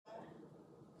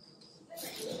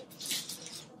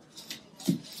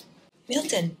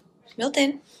Milton.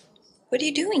 Milton, what are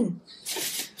you doing?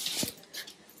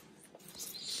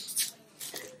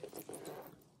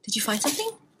 Did you find something?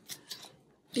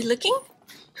 You looking?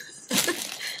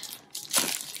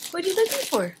 What are you looking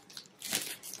for?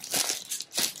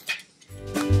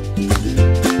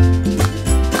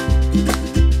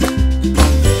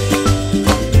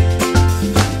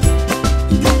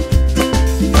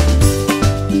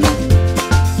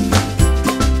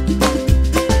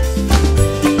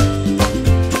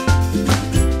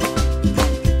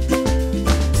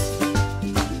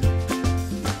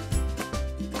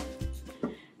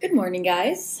 Good morning,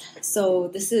 guys. So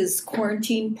this is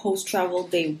quarantine post-travel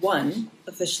day 1,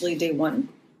 officially day 1.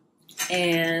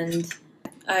 And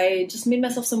I just made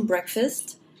myself some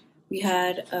breakfast. We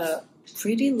had a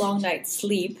pretty long night's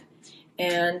sleep.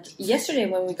 And yesterday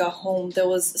when we got home, there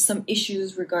was some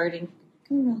issues regarding...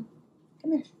 Come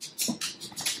here.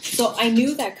 So I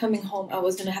knew that coming home, I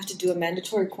was going to have to do a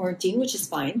mandatory quarantine, which is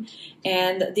fine.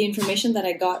 And the information that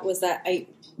I got was that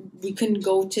we couldn't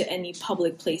go to any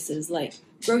public places like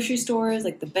grocery stores,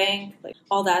 like the bank, like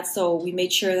all that. So we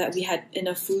made sure that we had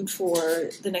enough food for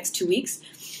the next 2 weeks.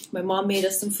 My mom made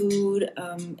us some food.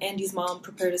 Andy's mom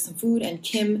prepared us some food, and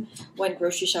Kim went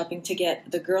grocery shopping to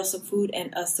get the girls some food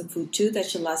and us some food too. That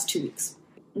should last 2 weeks.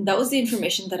 That was the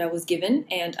information that I was given,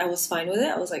 and I was fine with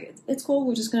it. I was like, it's cool.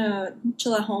 We're just gonna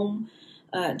chill at home,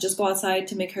 just go outside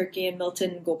to make Herky and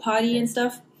Milton go potty and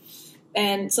stuff.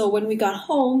 And so when we got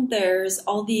home, there's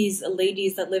all these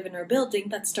ladies that live in our building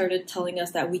that started telling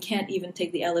us that we can't even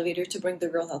take the elevator to bring the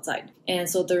girls outside. And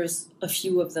so there's a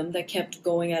few of them that kept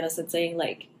going at us and saying,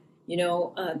 like,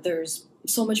 there's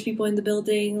so much people in the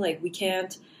building, like we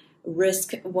can't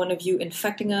risk one of you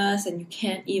infecting us, and you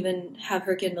can't even have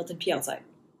Herky and Milton pee outside.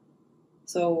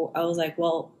 So I was like,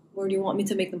 well, where do you want me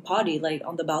to make them potty? Like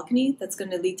on the balcony? That's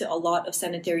going to lead to a lot of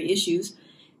sanitary issues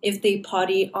if they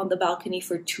potty on the balcony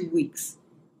for 2 weeks.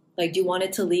 Like, do you want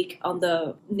it to leak on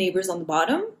the neighbors on the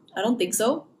bottom? I don't think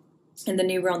so. And the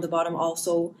neighbor on the bottom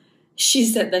also, she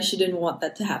said that she didn't want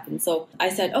that to happen. So I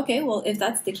said, okay, well, if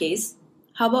that's the case,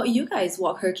 how about you guys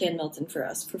walk Herky and Milton for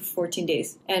us for 14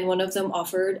 days? And one of them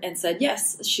offered and said,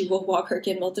 yes, she will walk Herky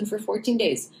and Milton for 14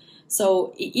 days.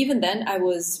 So even then, I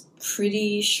was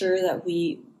pretty sure that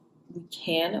we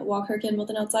can walk Herky and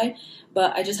Milton outside,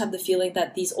 but I just have the feeling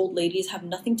that these old ladies have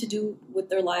nothing to do with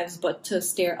their lives but to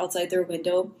stare outside their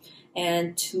window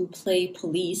and to play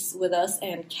police with us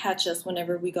and catch us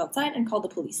whenever we go outside and call the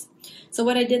police. So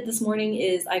what I did this morning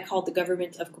is I called the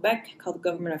government of Quebec, called the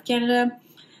government of Canada.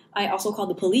 I also called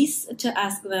the police to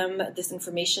ask them this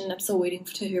information. I'm still waiting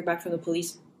to hear back from the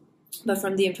police. But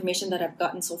from the information that I've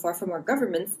gotten so far from our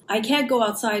governments, I can't go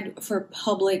outside for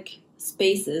public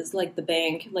spaces like the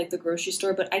bank, like the grocery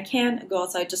store, but I can go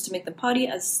outside just to make them potty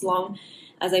as long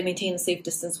as I maintain a safe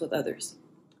distance with others,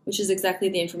 which is exactly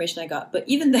the information I got. But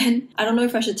even then, I don't know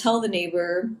if I should tell the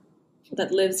neighbor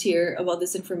that lives here about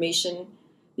this information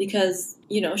because,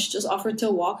 she just offered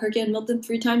to walk Herky and Milton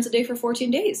 3 times a day for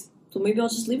 14 days. So maybe I'll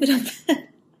just leave it at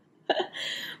that.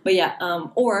 But yeah,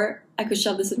 or I could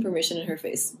shove this information in her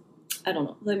face. I don't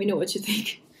know. Let me know what you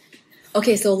think.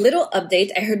 Okay, so little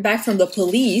update. I heard back from the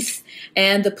police,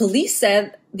 and the police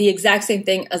said the exact same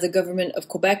thing as the government of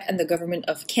Quebec and the government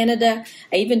of Canada.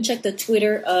 I even checked the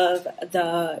Twitter of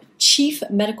the Chief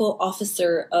Medical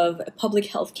Officer of Public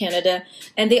Health Canada,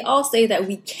 and they all say that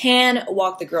we can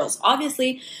walk the girls.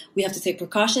 Obviously, we have to take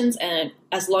precautions, and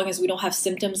as long as we don't have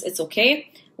symptoms, it's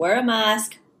okay. Wear a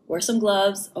mask. Wear some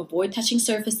gloves, avoid touching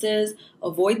surfaces,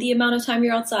 avoid the amount of time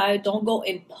you're outside. Don't go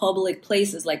in public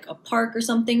places like a park or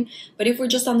something. But if we're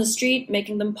just on the street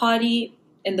making them potty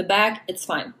in the back, it's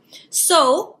fine.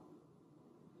 So,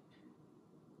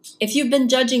 if you've been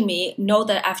judging me, know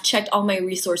that I've checked all my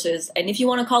resources. And if you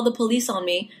want to call the police on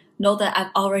me, know that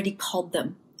I've already called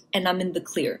them and I'm in the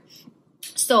clear.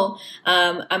 So,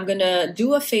 I'm going to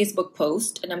do a Facebook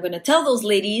post and I'm going to tell those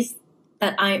ladies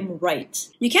that I'm right.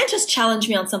 You can't just challenge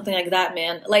me on something like that,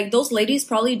 man. Like, those ladies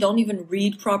probably don't even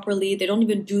read properly. They don't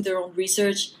even do their own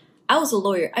research. I was a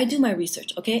lawyer. I do my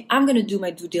research, okay? I'm gonna do my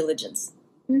due diligence.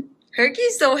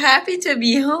 Herky's so happy to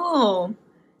be home.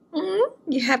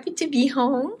 You happy to be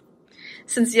home?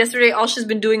 Since yesterday, all she's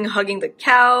been doing is hugging the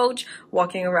couch,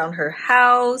 walking around her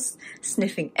house,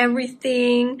 sniffing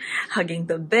everything, hugging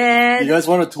the bed. You guys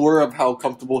want a tour of how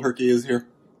comfortable Herky is here?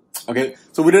 Okay,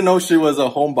 so we didn't know she was a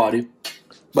homebody,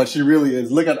 but she really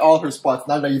is. Look at all her spots.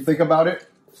 Now that you think about it,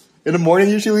 in the morning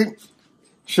usually,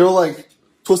 she'll like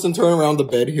twist and turn around the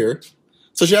bed here.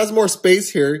 So she has more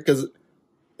space here because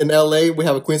in LA we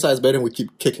have a queen size bed and we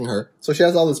keep kicking her. So she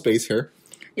has all the space here.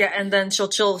 Yeah, and then she'll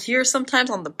chill here sometimes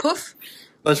on the poof.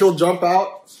 Then she'll jump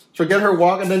out She'll get her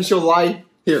walk and then she'll lie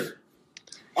here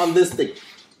on this thing.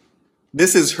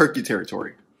 This is Herky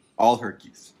territory. All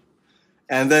Herkies.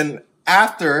 And then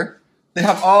after, they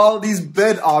have all these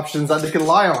bed options that they can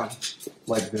lie on.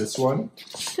 Like this one.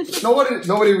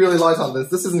 Nobody really lies on this.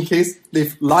 This is in case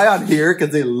they lie on here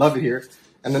because they love it here.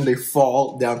 And then they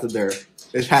fall down to there.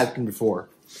 It has happened before.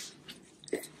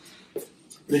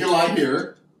 They can lie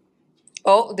here.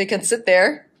 Oh, they can sit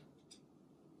there.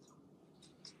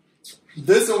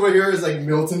 This over here is like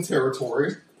Milton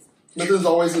territory. Milton's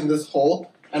always in this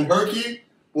hole. And Herky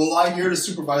will lie here to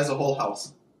supervise the whole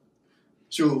house.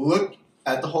 She will look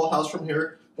at the whole house from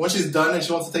here. Once she's done and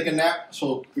she wants to take a nap,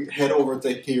 she'll head over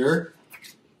to here.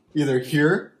 Either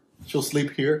here, she'll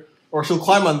sleep here, or she'll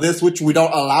climb on this, which we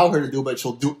don't allow her to do, but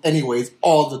she'll do anyways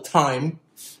all the time.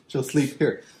 She'll sleep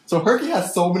here. So Herky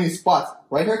has so many spots.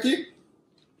 Right, Herky?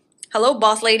 Hello,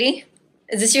 boss lady.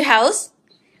 Is this your house?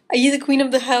 Are you the queen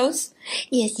of the house?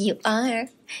 Yes, you are.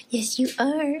 Yes, you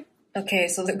are. Okay,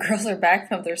 so the girls are back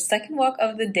from their second walk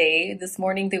of the day. This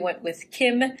morning they went with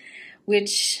Kim,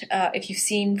 which if you've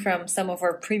seen from some of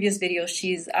our previous videos,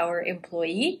 she's our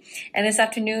employee. And this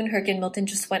afternoon, Herky and Milton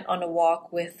just went on a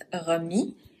walk with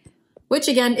Remy. Which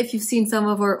again, if you've seen some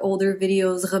of our older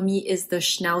videos, Remy is the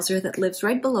schnauzer that lives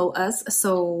right below us.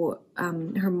 So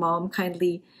her mom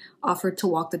kindly offered to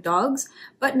walk the dogs.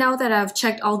 But now that I've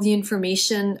checked all the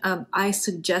information, I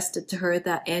suggested to her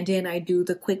that Andy and I do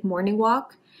the quick morning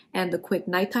walk and the quick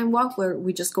nighttime walk where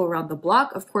we just go around the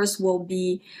block. Of course, we'll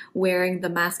be wearing the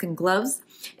mask and gloves,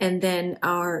 and then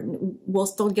we'll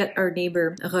still get our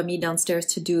neighbor Remy downstairs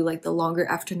to do like the longer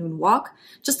afternoon walk,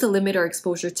 just to limit our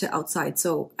exposure to outside.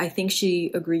 So I think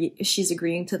she's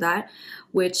agreeing to that,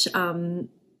 which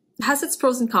has its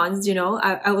pros and cons. You know,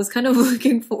 I was kind of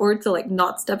looking forward to like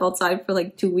not step outside for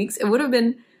like 2 weeks. It would have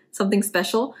been something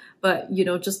special, but you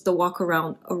know, just the walk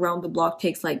around the block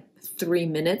takes like 3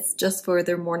 minutes just for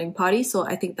their morning potty. So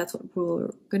I think that's what we're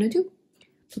gonna do.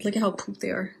 But look at how poop they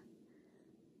are.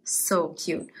 So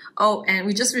cute. Oh, and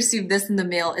we just received this in the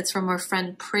mail. It's from our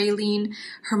friend Praline.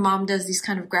 Her mom does these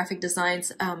kind of graphic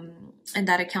designs, and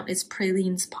that account is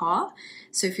Praline's Paw.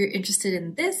 So if you're interested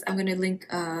in this, I'm gonna link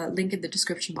in the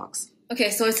description box. Okay,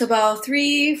 so it's about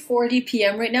 3:40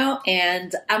 p.m. right now,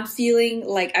 and I'm feeling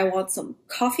like I want some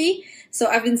coffee. So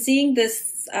I've been seeing this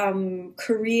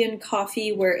Korean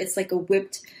coffee where it's like a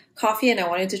whipped coffee, and I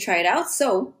wanted to try it out.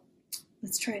 So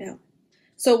let's try it out.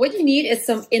 So what you need is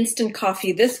some instant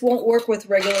coffee. This won't work with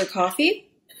regular coffee.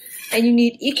 And you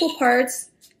need equal parts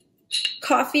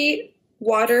coffee,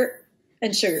 water,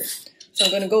 and sugar. So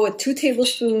I'm going to go with 2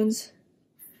 tablespoons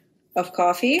of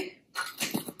coffee,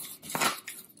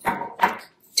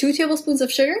 2 tablespoons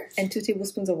of sugar, and 2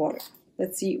 tablespoons of water.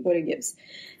 Let's see what it gives.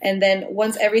 And then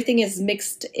once everything is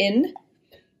mixed in,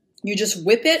 you just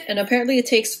whip it, and apparently it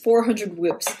takes 400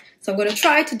 whips. So I'm going to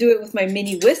try to do it with my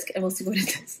mini whisk, and we'll see what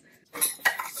it does.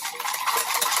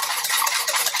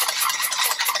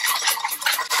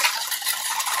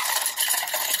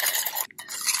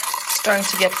 Starting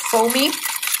to get foamy,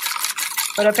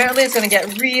 but apparently it's going to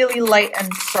get really light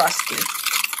and frosty.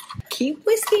 Keep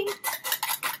whisking.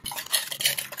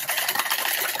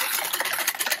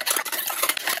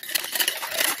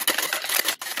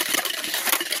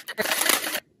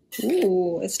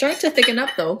 Ooh, it's starting to thicken up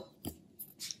though.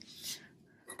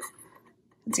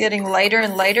 It's getting lighter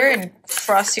and lighter and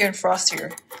frostier and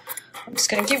frostier. I'm just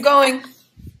gonna keep going.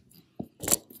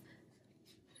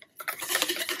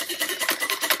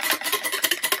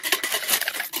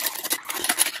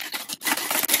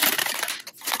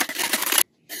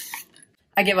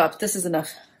 I give up. This is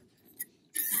enough.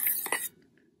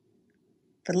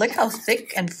 But look how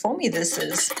thick and foamy this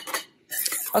is.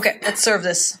 Okay, let's serve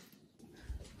this.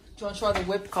 Do you want to try the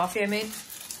whipped coffee I made?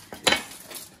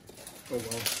 Oh,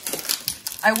 wow.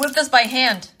 I whipped this by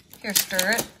hand. Here,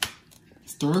 stir it.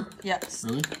 Stir? Yes.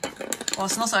 Really? Well, it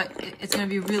smells like it's going to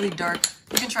be really dark.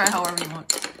 You can try it however you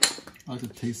want. I like to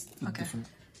taste it Okay. different.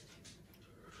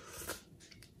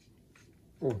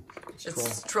 Oh,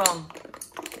 It's strong.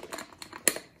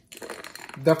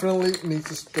 Definitely needs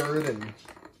to stir it in.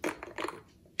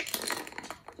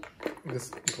 This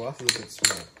glass is a bit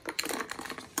small.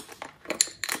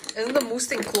 Isn't the mousse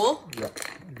thing cool? Yeah,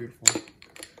 beautiful.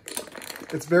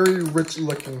 It's very rich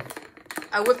looking.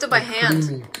 I whipped it by hand.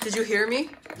 Creamy. Did you hear me?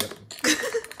 Yep.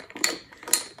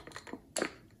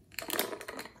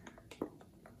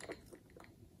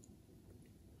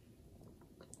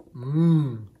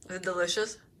 Mmm. Is it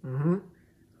delicious? Mm-hmm.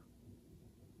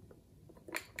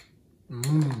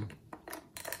 Mmm.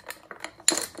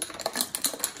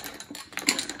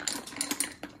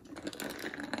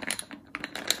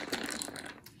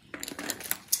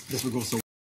 This would go so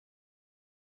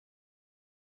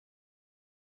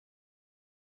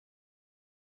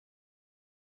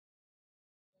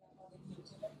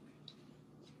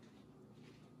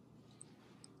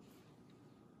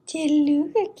Hello,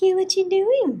 Herky, what you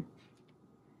doing?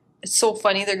 It's so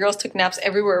funny. The girls took naps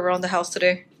everywhere around the house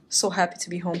today. So happy to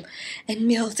be home. And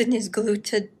Milton is glued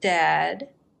to Dad.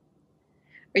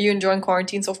 Are you enjoying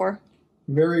quarantine so far?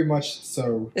 Very much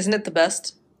so. Isn't it the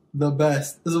best? The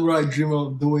best. This is what I dream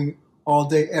of doing all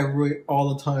day,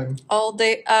 all the time. All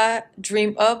day I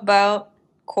dream about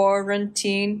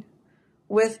quarantine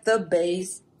with the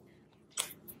bass.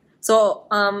 So,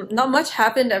 not much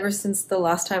happened ever since the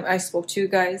last time I spoke to you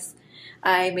guys.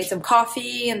 I made some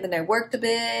coffee and then I worked a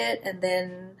bit and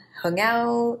then hung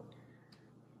out.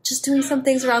 Just doing some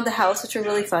things around the house, which are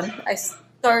really fun. I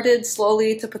started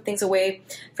slowly to put things away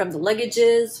from the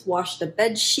luggages, wash the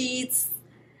bed sheets.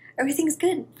 Everything's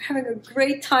good. Having a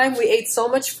great time. We ate so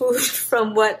much food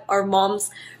from what our moms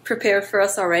prepared for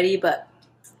us already, but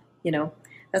you know,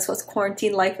 that's what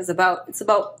quarantine life is about. It's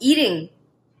about eating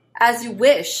as you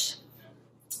wish.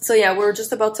 So yeah, we're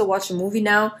just about to watch a movie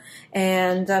now,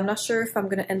 and I'm not sure if I'm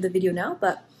gonna end the video now,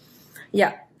 but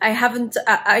yeah,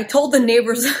 I told the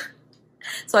neighbors,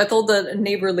 so I told the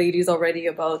neighbor ladies already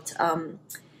about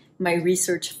my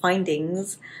research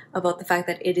findings about the fact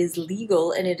that it is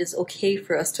legal and it is okay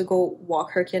for us to go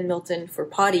walk Herky and Milton for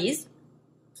potties,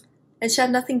 and she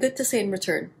had nothing good to say in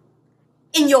return.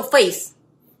 In your face!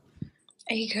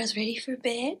 Are you girls ready for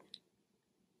bed?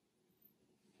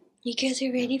 You guys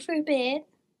are ready for bed?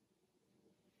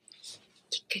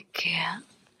 Good girl.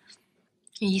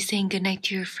 Are you saying goodnight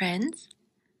to your friends?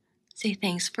 Say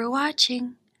thanks for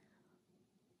watching.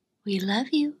 We love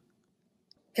you.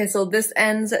 Okay, so this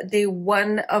ends day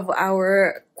 1 of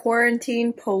our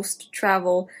quarantine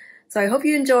post-travel. So I hope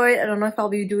you enjoyed. I don't know if I'll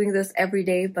be doing this every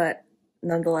day, but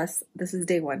nonetheless, this is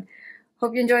day 1.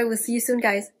 Hope you enjoy. We'll see you soon,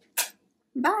 guys.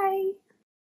 Bye!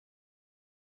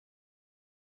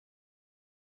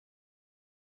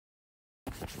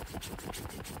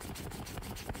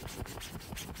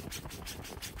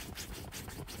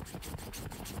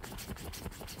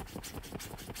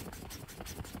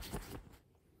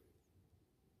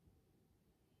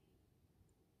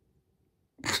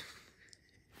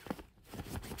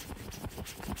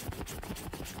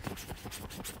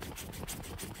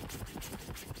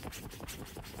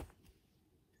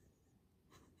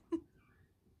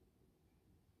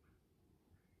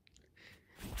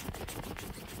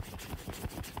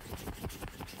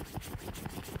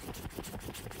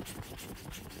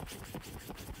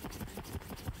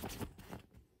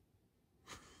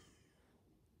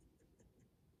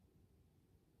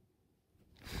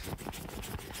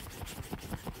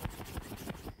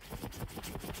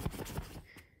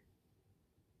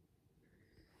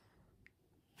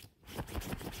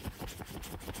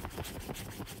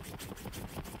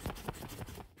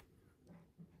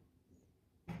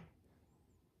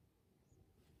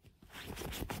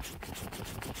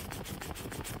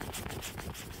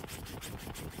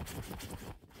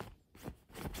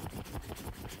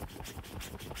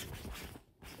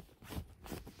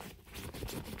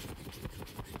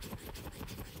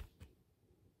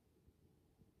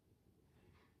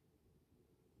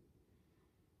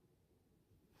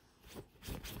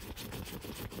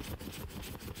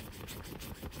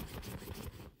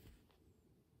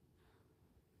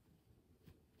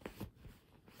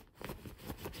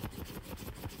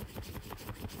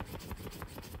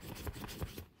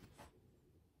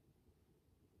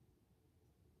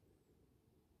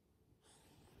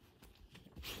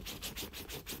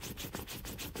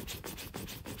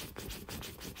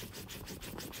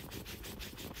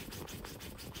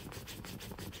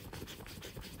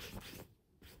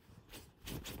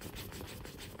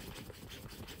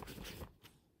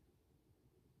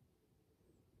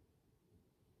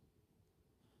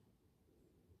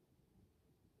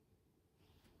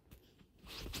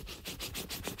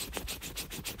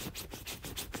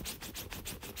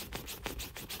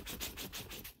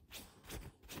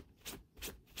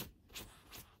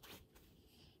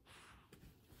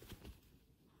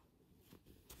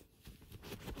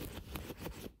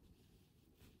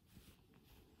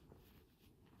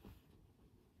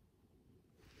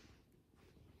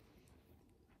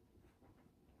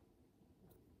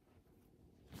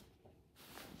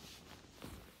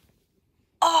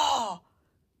 Oh!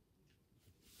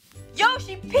 Yo,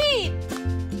 she peed!